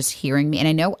and just hearing me. And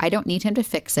I know I don't need him to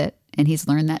fix it, and he's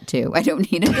learned that too. I don't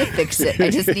need him to fix it. I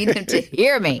just need him to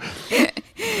hear me.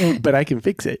 But I can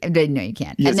fix it. No, you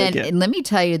can't. Yes, and then I can. let me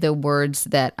tell you the words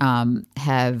that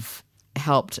have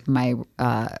helped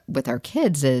with our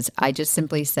kids is I just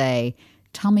simply say,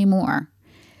 tell me more,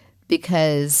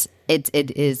 because it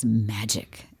is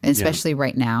magic, especially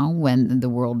right now when the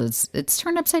world it's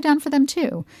turned upside down for them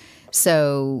too.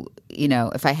 So,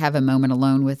 if I have a moment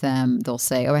alone with them, they'll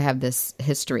say, oh, I have this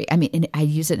history. I mean, and I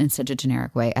use it in such a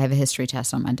generic way. I have a history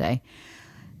test on Monday.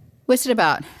 What's it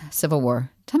about? Civil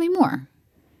War. Tell me more.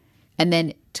 And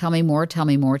then tell me more, tell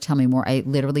me more, tell me more. I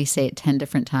literally say it 10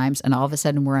 different times. And all of a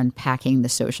sudden we're unpacking the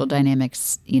social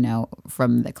dynamics,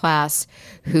 from the class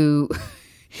who,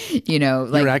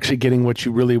 You're actually getting what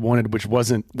you really wanted, which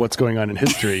wasn't what's going on in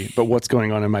history, but what's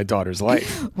going on in my daughter's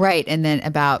life. Right. And then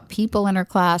about people in her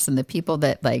class and the people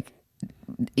that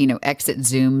exit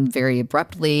Zoom very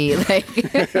abruptly,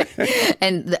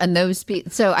 and those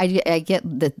people. So I get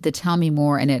the tell me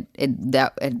more, and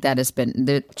that has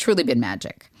been truly been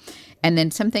magic. And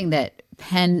then something that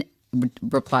Penn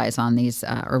relies on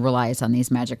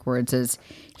these magic words is,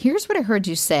 here's what I heard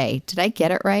you say. Did I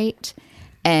get it right?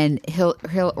 And he'll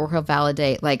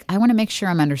validate, like, I want to make sure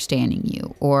I'm understanding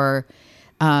you. Or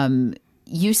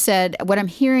you said, what I'm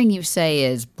hearing you say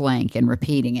is blank, and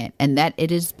repeating it. And that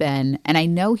it has been, and I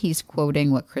know he's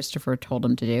quoting what Christopher told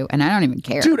him to do, and I don't even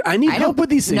care. Dude, I need help with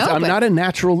these things. I'm not a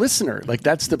natural listener. Like,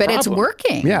 that's the problem. But it's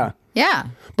working. Yeah. Yeah.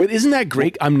 But isn't that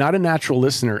great? I'm not a natural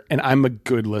listener, and I'm a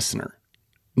good listener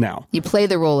now. You play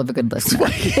the role of a good listener.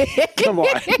 Come on.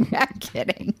 I'm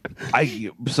kidding. I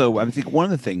think one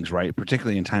of the things, right,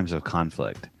 particularly in times of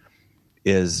conflict,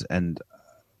 is, and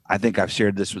I think I've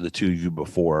shared this with the two of you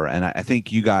before, and I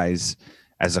think you guys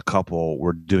as a couple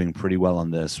were doing pretty well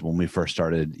on this when we first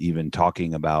started even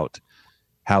talking about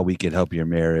how we could help your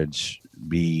marriage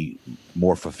be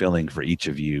more fulfilling for each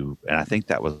of you. And I think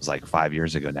that was like 5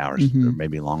 years ago now, or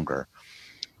maybe longer.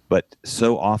 But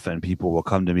so often people will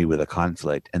come to me with a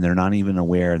conflict, and they're not even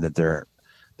aware that they're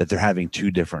having two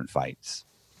different fights.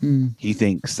 He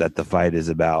thinks that the fight is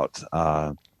about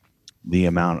the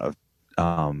amount of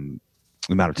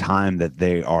time that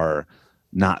they are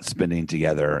not spending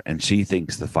together, and she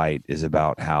thinks the fight is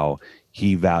about how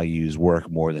he values work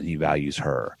more than he values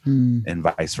her, and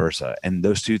vice versa. And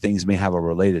those two things may have a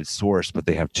related source, but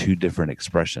they have two different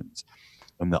expressions.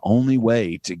 And the only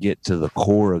way to get to the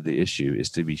core of the issue is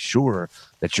to be sure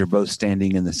that you're both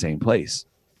standing in the same place.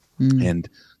 And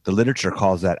the literature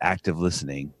calls that active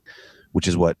listening, which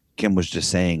is what Kim was just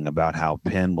saying about how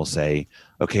Penn will say,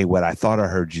 okay, what I thought I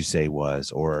heard you say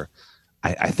was, or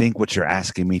I think what you're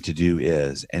asking me to do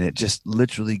is, and it just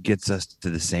literally gets us to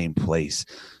the same place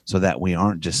so that we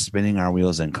aren't just spinning our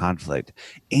wheels in conflict.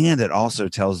 And it also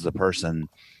tells the person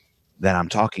that I'm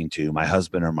talking to, my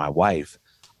husband or my wife,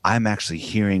 I'm actually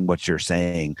hearing what you're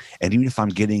saying. And even if I'm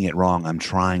getting it wrong, I'm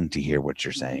trying to hear what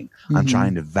you're saying. I'm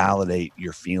trying to validate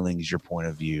your feelings, your point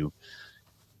of view,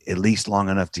 at least long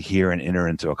enough to hear and enter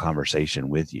into a conversation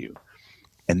with you.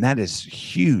 And that is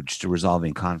huge to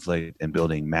resolving conflict and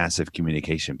building massive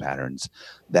communication patterns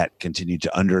that continue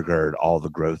to undergird all the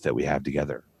growth that we have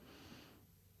together.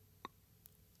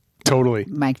 Totally.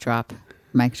 Mic drop.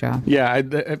 Mic drop. Yeah.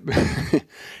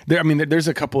 There's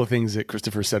a couple of things that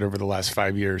Christopher said over the last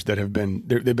 5 years that they've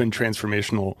been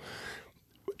transformational.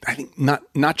 I think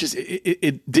not just,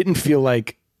 it didn't feel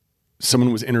like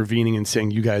someone was intervening and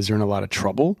saying, you guys are in a lot of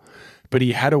trouble, but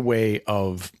he had a way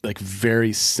of like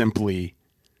very simply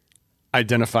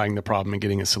identifying the problem and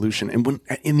getting a solution. And when,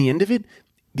 in the end of it,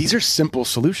 these are simple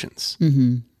solutions.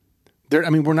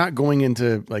 We're not going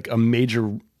into like a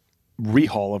major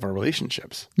rehaul of our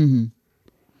relationships.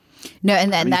 No,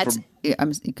 and then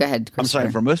go ahead, I'm sorry.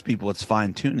 For most people, it's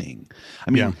fine tuning.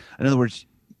 In other words,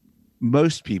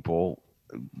 most people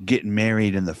get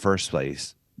married in the first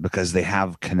place because they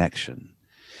have connection.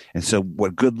 And so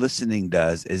what good listening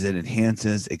does is it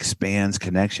enhances, expands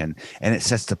connection, and it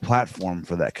sets the platform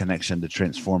for that connection to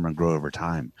transform and grow over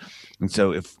time. And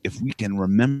so if we can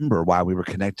remember why we were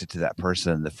connected to that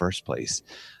person in the first place,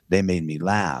 they made me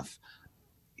laugh.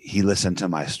 He listened to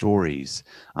my stories.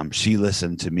 She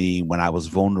listened to me when I was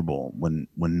vulnerable, when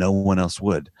no one else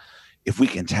would. If we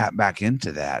can tap back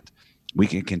into that, we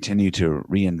can continue to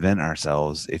reinvent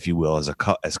ourselves, if you will,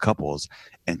 as couples,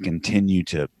 and continue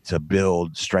to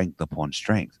build strength upon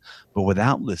strength. But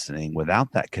without listening,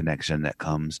 without that connection that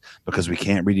comes because we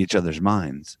can't read each other's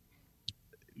minds,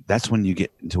 that's when you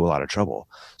get into a lot of trouble.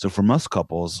 So for most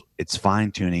couples, it's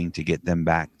fine tuning to get them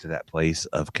back to that place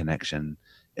of connection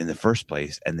in the first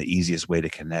place. And the easiest way to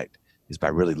connect is by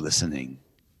really listening.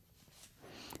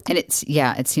 And it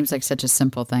seems like such a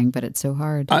simple thing, but it's so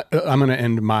hard. I'm going to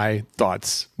end my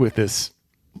thoughts with this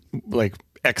like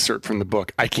excerpt from the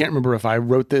book. I can't remember if I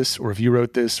wrote this or if you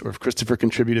wrote this or if Christopher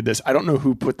contributed this. I don't know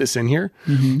who put this in here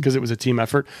because it was a team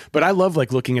effort, but I love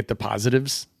like looking at the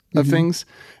positives of things.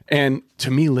 And to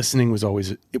me, listening was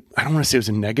always, I don't want to say it was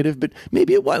a negative, but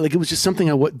maybe it was like, it was just something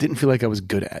I didn't feel like I was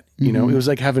good at. You know, it was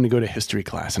like having to go to history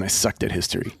class and I sucked at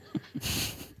history.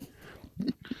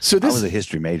 So I was a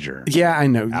history major. Yeah, I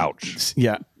know. Ouch.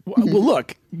 Yeah. Well,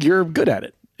 look, you're good at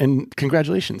it, and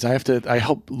congratulations. I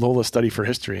helped Lola study for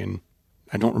history, and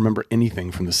I don't remember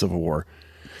anything from the Civil War.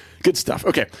 Good stuff.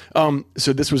 Okay.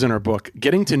 So this was in our book.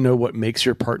 Getting to know what makes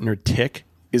your partner tick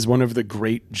is one of the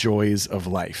great joys of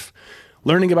life.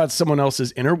 Learning about someone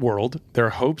else's inner world,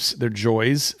 their hopes, their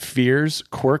joys, fears,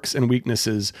 quirks, and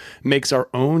weaknesses makes our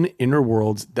own inner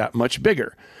worlds that much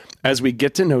bigger. As we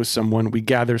get to know someone, we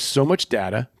gather so much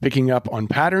data, picking up on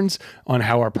patterns, on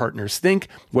how our partners think,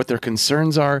 what their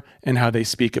concerns are, and how they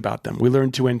speak about them. We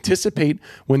learn to anticipate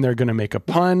when they're going to make a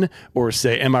pun or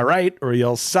say, "Am I right?" or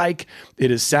yell, "Psych."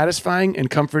 It is satisfying and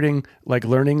comforting, like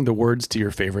learning the words to your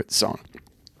favorite song.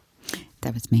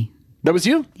 That was me. That was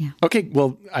you? Yeah. Okay.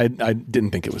 Well, I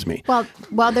didn't think it was me.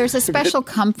 Well, there's a special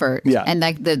comfort, Yeah. and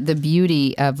like the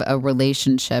beauty of a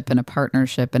relationship and a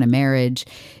partnership and a marriage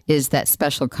is that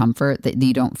special comfort that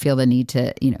you don't feel the need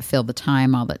to, fill the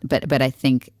time, all that. But I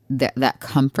think that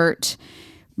comfort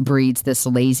breeds this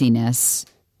laziness,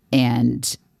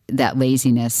 and that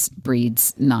laziness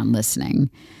breeds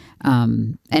non-listening.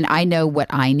 And I know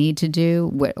what I need to do.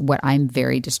 What I'm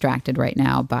very distracted right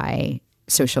now by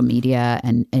social media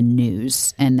and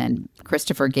news. And then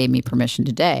Christopher gave me permission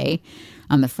today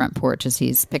on the front porch as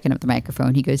he's picking up the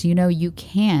microphone. He goes, you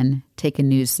can take a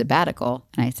news sabbatical.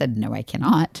 And I said, no, I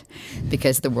cannot,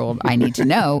 because the world I need to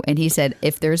know. And he said,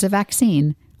 if there's a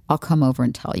vaccine, I'll come over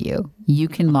and tell you. You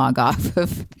can log off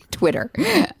of Twitter.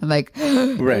 I'm like,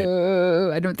 right.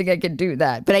 I don't think I can do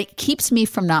that. But it keeps me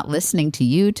from not listening to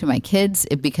you, to my kids,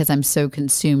 because I'm so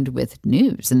consumed with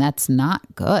news, and that's not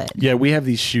good. Yeah, we have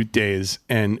these shoot days,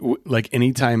 and like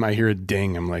anytime I hear a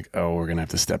ding, I'm like, oh, we're going to have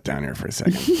to step down here for a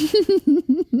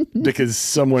second. Because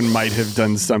someone might have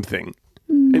done something.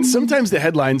 And sometimes the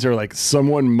headlines are like,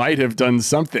 someone might have done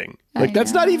something. Like,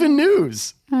 that's not even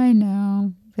news. I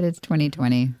know, but it's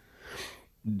 2020.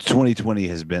 2020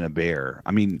 has been a bear.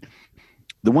 I mean,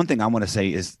 the one thing I want to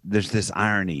say is there's this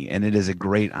irony, and it is a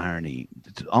great irony,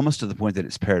 almost to the point that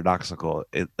it's paradoxical,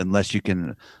 unless you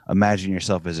can imagine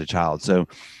yourself as a child. So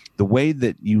the way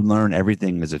that you learn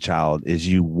everything as a child is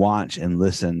you watch and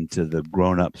listen to the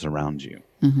grown-ups around you.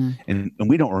 And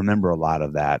we don't remember a lot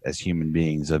of that as human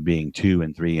beings, of being 2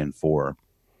 and 3 and 4.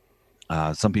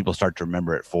 Some people start to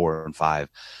remember at 4 and 5.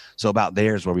 So about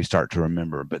there is where we start to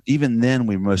remember. But even then,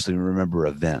 we mostly remember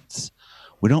events.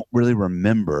 We don't really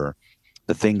remember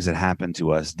the things that happen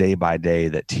to us day by day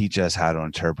that teach us how to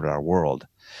interpret our world.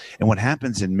 And what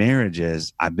happens in marriage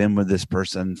is, I've been with this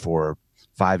person for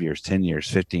 5 years, 10 years,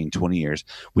 15, 20 years.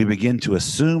 We begin to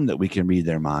assume that we can read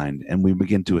their mind, and we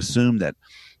begin to assume that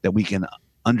we can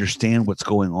understand what's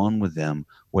going on with them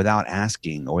without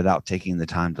asking or without taking the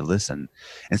time to listen.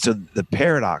 And so the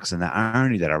paradox and the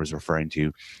irony that I was referring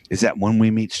to is that when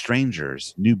we meet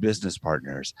strangers, new business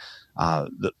partners,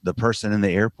 the person in the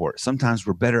airport, sometimes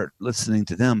we're better at listening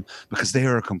to them because they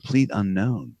are a complete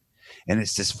unknown. And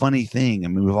it's this funny thing. I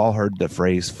mean, we've all heard the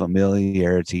phrase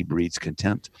familiarity breeds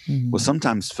contempt. Well,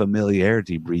 sometimes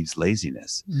familiarity breeds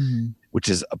laziness, which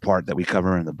is a part that we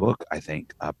cover in the book, I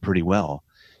think, pretty well.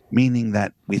 Meaning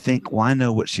that we think, well, I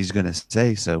know what she's going to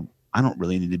say, so I don't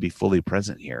really need to be fully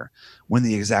present here. When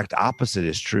the exact opposite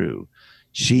is true.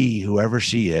 She, whoever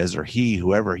she is, or he,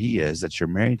 whoever he is that you're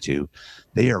married to,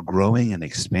 they are growing and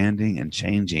expanding and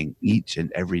changing each and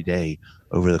every day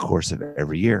over the course of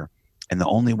every year. And the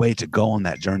only way to go on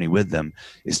that journey with them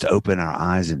is to open our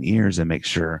eyes and ears and make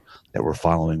sure that we're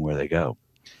following where they go.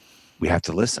 We have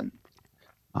to listen.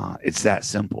 It's that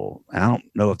simple. And I don't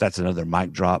know if that's another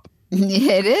mic drop.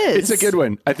 It is. It's a good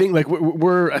one. I think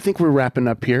we're wrapping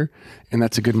up here, and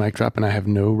that's a good mic drop. And I have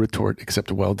no retort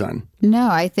except well done. No,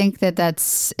 I think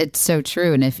it's so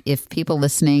true. And if people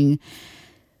listening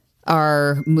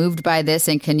are moved by this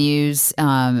and can use,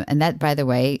 and that, by the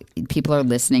way, people are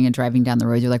listening and driving down the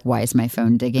road. You're like, why is my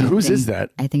phone digging? Whose is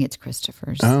that? I think it's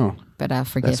Christopher's. Oh. But I'll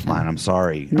forgive him. That's fine. I'm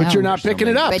sorry. But you're not picking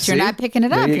it up. But you're not picking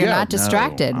it up. You're not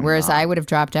distracted. No, whereas I would have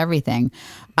dropped everything.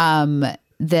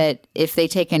 That if they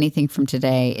take anything from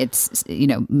today, it's,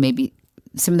 maybe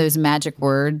some of those magic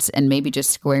words, and maybe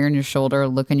just squaring your shoulder,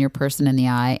 looking your person in the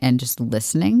eye, and just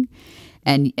listening,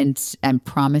 and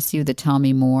promise you the tell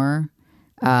me more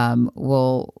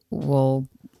will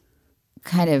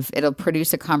kind of, it'll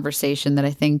produce a conversation that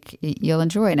I think you'll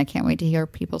enjoy, and I can't wait to hear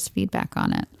people's feedback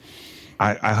on it.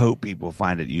 I hope people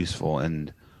find it useful.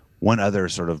 And one other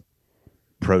sort of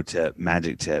pro tip,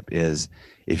 magic tip is,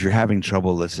 if you're having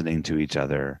trouble listening to each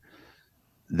other,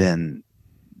 then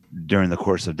during the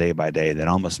course of day by day, then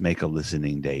almost make a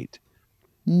listening date.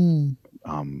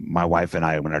 My wife and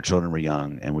I, when our children were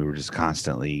young and we were just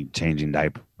constantly changing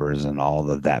diapers and all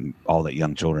that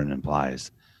young children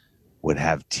implies, would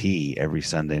have tea every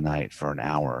Sunday night for an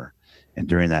hour. And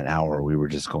during that hour, we were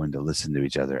just going to listen to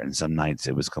each other. And some nights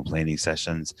it was complaining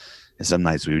sessions. And some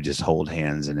nights we would just hold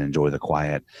hands and enjoy the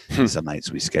quiet. And some nights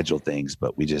we scheduled things,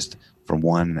 but we just, from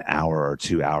 1 hour or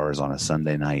 2 hours on a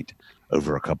Sunday night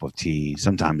over a cup of tea,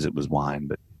 sometimes it was wine,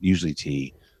 but usually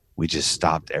tea, we just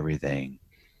stopped everything.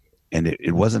 And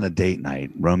it wasn't a date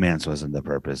night. Romance wasn't the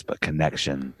purpose, but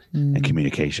connection and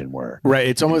communication were. Right.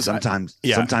 It's almost sometimes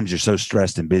you're so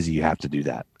stressed and busy, you have to do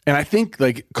that. And I think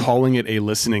calling it a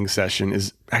listening session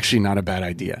is actually not a bad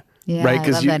idea. Yeah, right?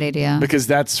 I love that idea. Because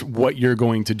that's what you're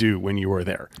going to do when you are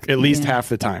there, at least half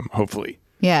the time, hopefully.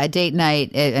 Yeah, a date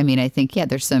night. I think,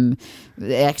 there's some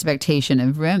expectation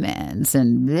of romance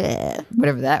and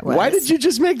whatever that was. Why did you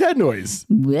just make that noise?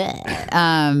 But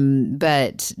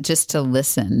just to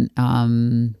listen.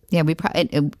 We probably,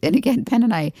 and again, Penn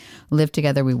and I live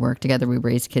together. We work together. We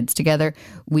raise kids together.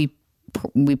 We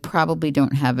probably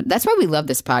don't have it. That's why we love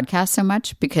this podcast so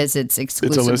much, because it's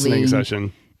exclusively it's a listening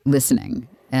session. Listening.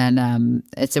 And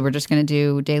so we're just going to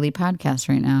do daily podcasts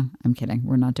right now. I'm kidding.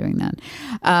 We're not doing that.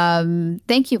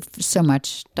 Thank you so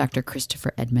much, Dr.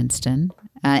 Christopher Edmonston.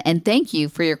 And thank you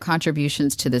for your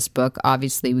contributions to this book.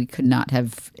 Obviously, we could not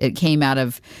have, it came out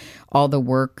of all the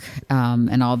work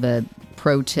and all the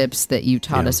pro tips that you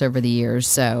taught us over the years.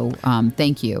 So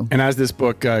thank you. And as this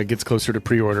book gets closer to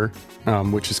pre-order,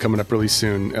 which is coming up really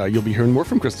soon, you'll be hearing more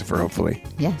from Christopher, hopefully.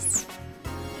 Yes.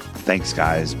 Thanks,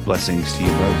 guys. Blessings to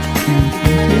you both.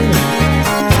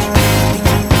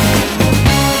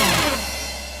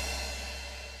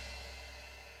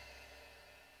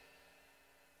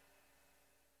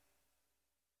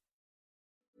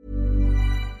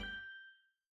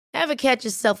 Ever catch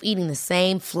yourself eating the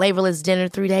same flavorless dinner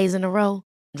 3 days in a row?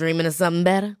 Dreaming of something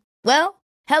better? Well,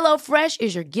 HelloFresh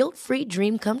is your guilt-free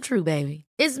dream come true, baby.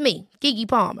 It's me, Keke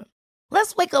Palmer.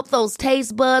 Let's wake up those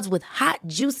taste buds with hot,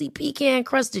 juicy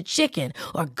pecan-crusted chicken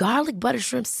or garlic butter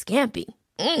shrimp scampi.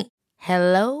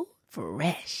 Hello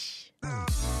Fresh.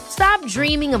 Stop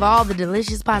dreaming of all the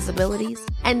delicious possibilities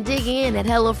and dig in at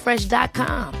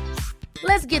HelloFresh.com.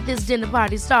 Let's get this dinner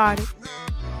party started.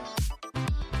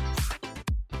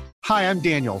 Hi, I'm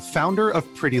Daniel, founder of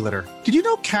Pretty Litter. Did you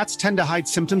know cats tend to hide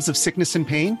symptoms of sickness and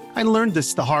pain? I learned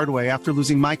this the hard way after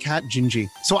losing my cat, Gingy.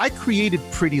 So I created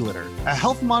Pretty Litter, a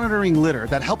health monitoring litter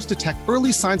that helps detect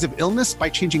early signs of illness by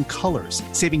changing colors,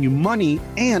 saving you money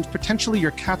and potentially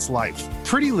your cat's life.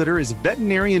 Pretty Litter is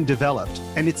veterinarian developed,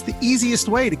 and it's the easiest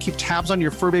way to keep tabs on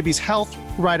your fur baby's health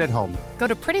right at home. Go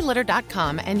to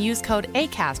prettylitter.com and use code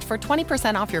ACAST for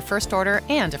 20% off your first order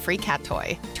and a free cat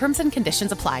toy. Terms and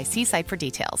conditions apply. See site for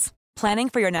details. Planning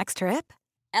for your next trip?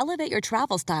 Elevate your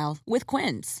travel style with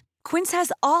Quince. Quince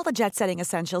has all the jet-setting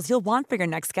essentials you'll want for your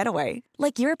next getaway,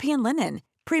 like European linen,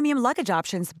 premium luggage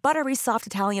options, buttery soft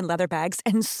Italian leather bags,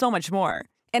 and so much more.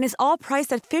 And is all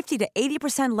priced at 50 to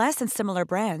 80% less than similar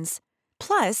brands.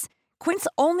 Plus, Quince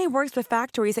only works with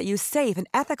factories that use safe and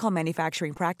ethical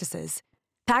manufacturing practices.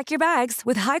 Pack your bags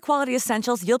with high-quality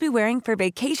essentials you'll be wearing for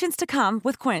vacations to come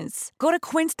with Quince. Go to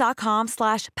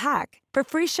quince.com/pack for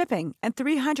free shipping and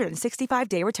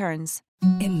 365-day returns.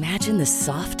 Imagine the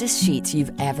softest sheets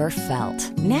you've ever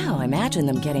felt. Now imagine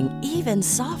them getting even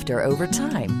softer over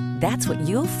time. That's what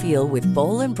you'll feel with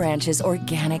Boll & Branch's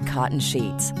organic cotton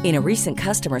sheets. In a recent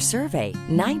customer survey,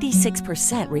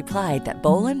 96% replied that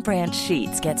Boll & Branch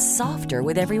sheets get softer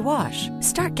with every wash.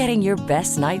 Start getting your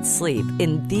best night's sleep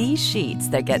in these sheets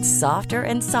that get softer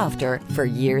and softer for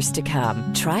years to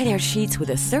come. Try their sheets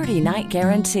with a 30-night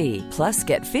guarantee. Plus,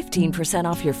 get 15%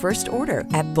 off your first order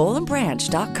at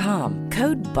bollandbranch.com.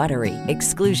 Code BUTTERY.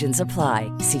 Exclusions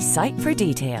apply. See site for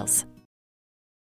details.